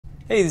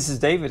Hey, this is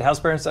Dave at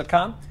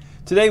houseparents.com.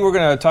 Today we're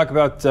going to talk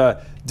about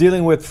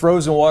dealing with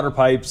frozen water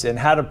pipes and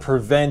how to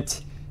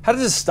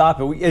just stop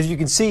it. As you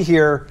can see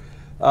here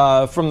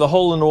from the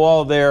hole in the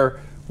wall there,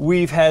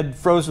 we've had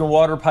frozen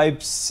water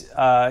pipes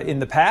in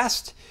the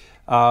past.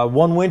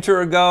 One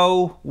winter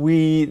ago,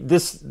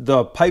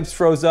 the pipes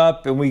froze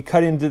up and we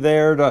cut into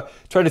there to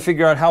try to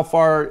figure out how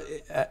far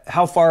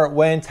it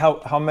went,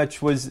 how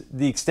much was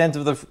the extent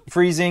of the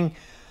freezing.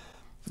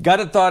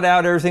 Got it thawed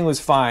out, everything was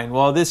fine.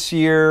 Well, this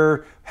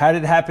year, had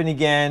it happen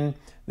again.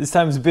 This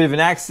time it was a bit of an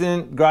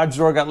accident. Garage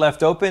door got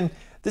left open.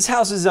 This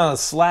house is on a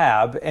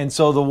slab, and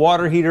so the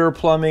water heater,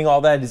 plumbing,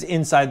 all that is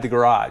inside the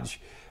garage.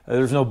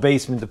 There's no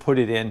basement to put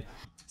it in.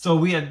 So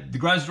the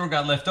garage door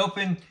got left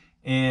open,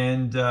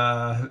 and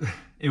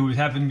it would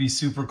happen to be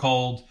super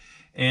cold,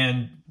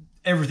 and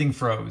everything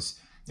froze.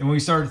 And when we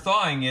started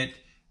thawing it,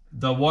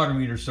 the water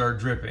meter started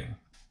dripping.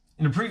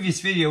 In a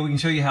previous video, we can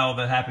show you how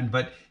that happened,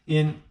 but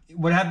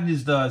what happened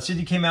is the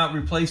city came out,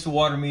 replaced the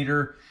water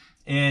meter,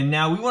 and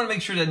now we want to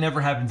make sure that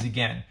never happens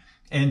again.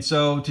 And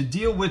so to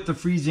deal with the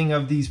freezing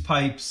of these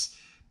pipes,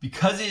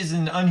 because it is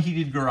an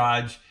unheated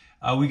garage,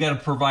 we got to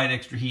provide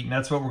extra heat, and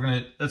that's what we're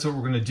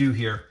gonna do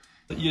here.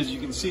 As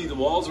you can see, the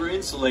walls are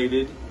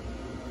insulated,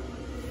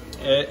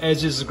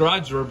 as is the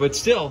garage door, but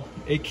still,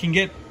 it can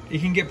get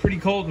pretty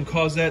cold and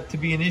cause that to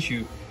be an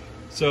issue.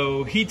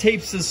 So heat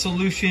tape's the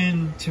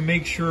solution to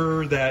make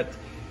sure that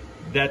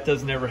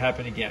doesn't ever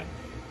happen again.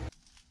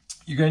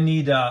 You're going to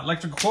need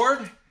electric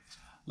cord,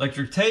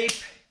 electric tape,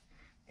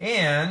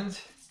 and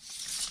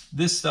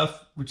this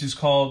stuff, which is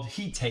called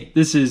heat tape.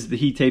 This is the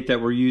heat tape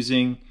that we're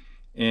using,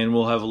 and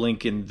we'll have a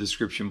link in the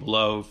description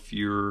below if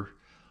you're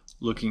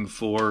looking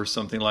for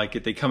something like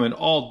it. They come in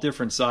all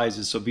different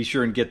sizes, so be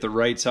sure and get the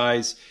right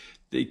size.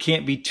 It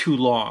can't be too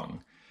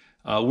long.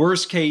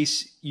 Worst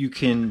case, you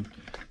can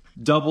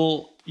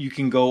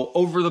go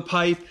over the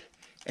pipe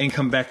and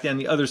come back down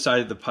the other side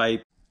of the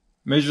pipe.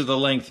 Measure the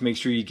length, make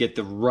sure you get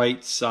the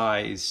right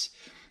size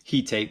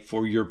heat tape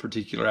for your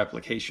particular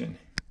application.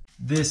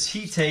 This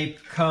heat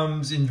tape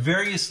comes in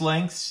various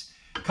lengths,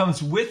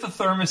 comes with a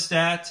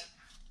thermostat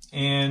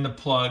and a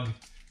plug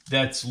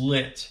that's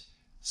lit.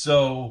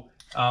 So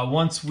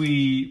once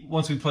we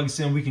plug this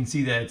in, we can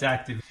see that it's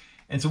active.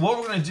 And so what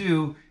we're going to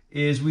do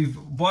is we've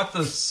bought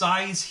the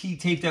size heat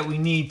tape that we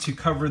need to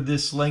cover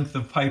this length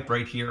of pipe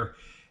right here.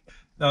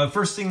 Now, the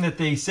first thing that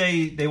they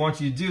say they want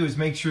you to do is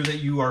make sure that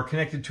you are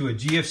connected to a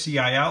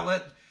GFCI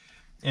outlet,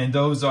 and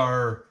those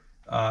are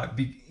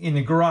in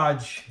the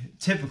garage.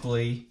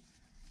 Typically,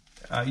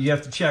 you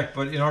have to check,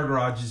 but in our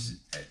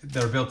garages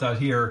that are built out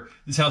here,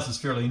 this house is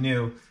fairly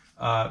new.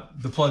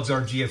 The plugs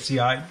are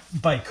GFCI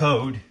by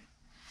code,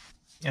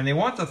 and they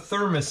want the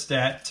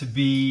thermostat to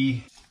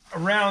be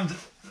around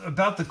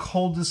about the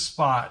coldest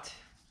spot.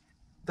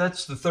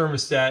 That's the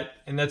thermostat,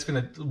 and that's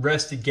going to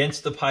rest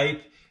against the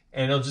pipe,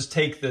 and it'll just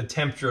take the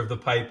temperature of the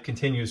pipe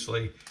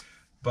continuously.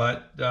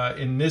 But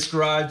in this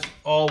garage,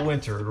 all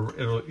winter,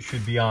 it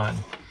should be on.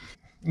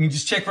 You can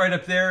just check right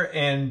up there,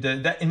 and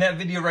in that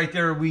video right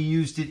there, we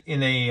used it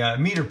in a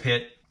meter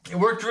pit. It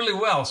worked really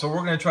well, so we're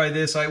going to try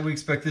this. We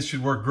expect this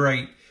should work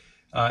great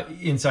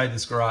inside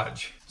this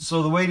garage.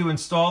 So the way to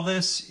install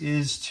this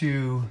is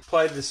to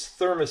apply this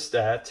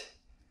thermostat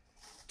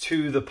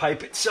to the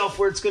pipe itself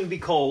where it's going to be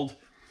cold,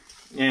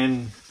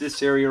 and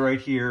this area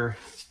right here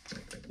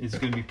is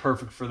going to be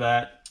perfect for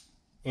that.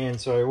 And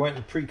so I went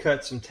and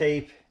pre-cut some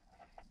tape.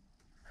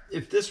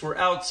 If this were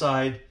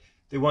outside,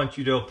 they want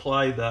you to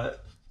apply the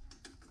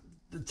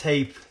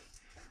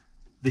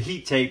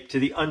heat tape to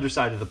the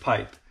underside of the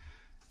pipe.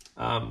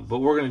 But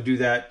we're going to do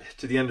that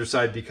to the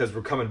underside because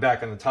we're coming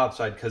back on the top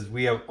side, because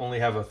we only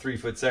have a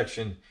 3-foot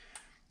section,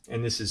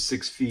 and this is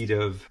 6 feet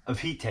of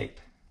heat tape.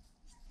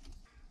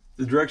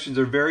 The directions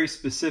are very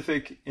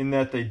specific in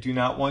that they do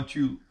not want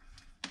you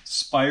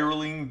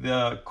spiraling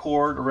the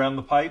cord around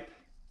the pipe,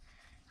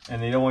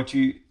 and they don't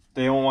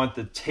want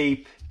the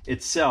tape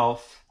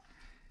itself,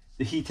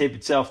 the heat tape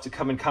itself, to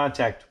come in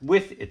contact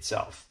with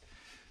itself.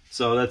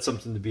 So that's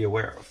something to be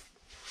aware of.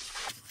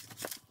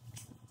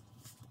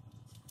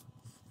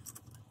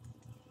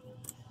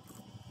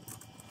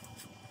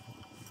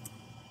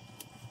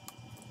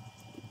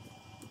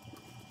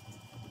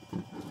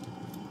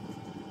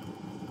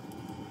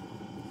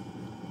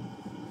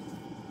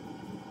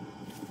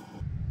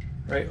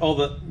 Right,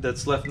 all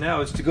that's left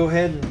now is to go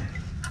ahead and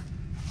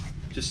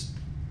just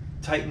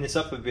tighten this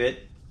up a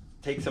bit.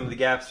 Take some of the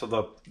gaps so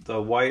the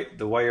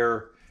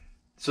wire,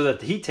 so that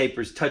the heat tape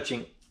is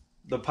touching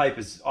the pipe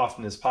as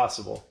often as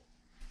possible.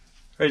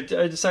 Right,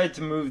 I decided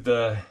to move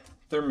the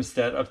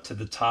thermostat up to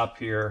the top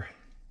here,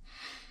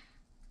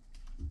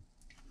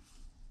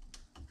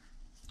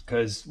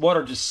 because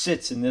water just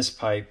sits in this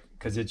pipe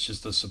because it's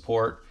just a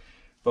support,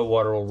 but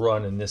water will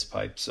run in this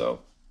pipe, so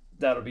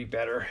that'll be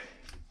better.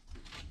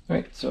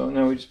 Right, so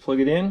now we just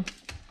plug it in.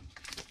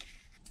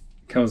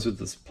 It comes with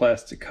this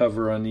plastic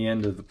cover on the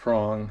end of the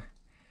prong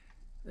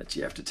that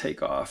you have to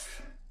take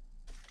off.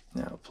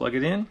 Now plug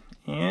it in,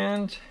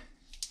 and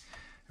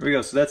there we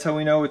go. So that's how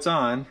we know it's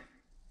on.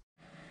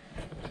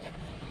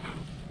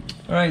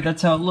 All right,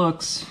 that's how it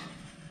looks.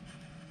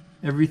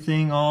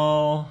 Everything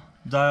all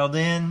dialed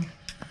in. You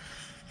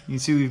can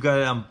see we've got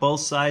it on both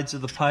sides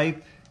of the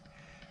pipe,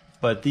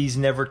 but these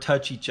never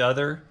touch each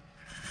other.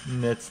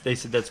 And they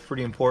said that's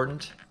pretty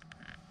important.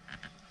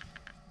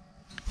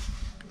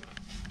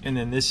 And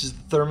then this is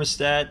the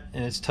thermostat,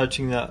 and it's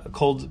touching the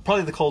cold,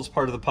 probably the coldest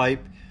part of the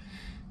pipe.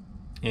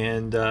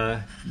 And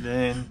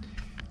then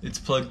it's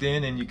plugged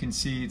in, and you can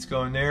see it's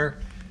going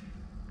there.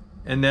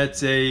 And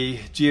that's a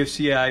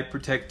GFCI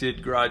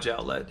protected garage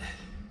outlet.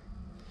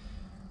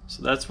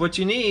 So that's what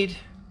you need.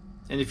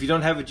 And if you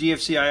don't have a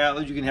GFCI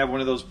outlet, you can have one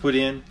of those put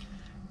in.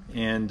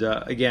 And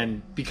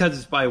again, because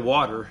it's by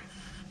water,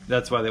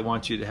 that's why they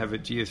want you to have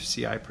it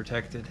GFCI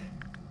protected.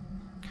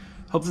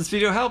 Hope this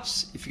video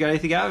helps. If you got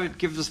anything out of it,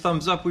 give us a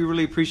thumbs up. We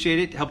really appreciate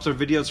it. It helps our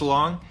videos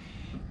along.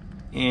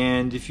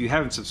 And if you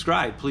haven't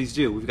subscribed, please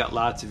do. We've got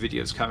lots of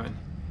videos coming.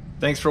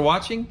 Thanks for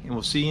watching, and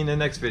we'll see you in the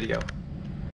next video.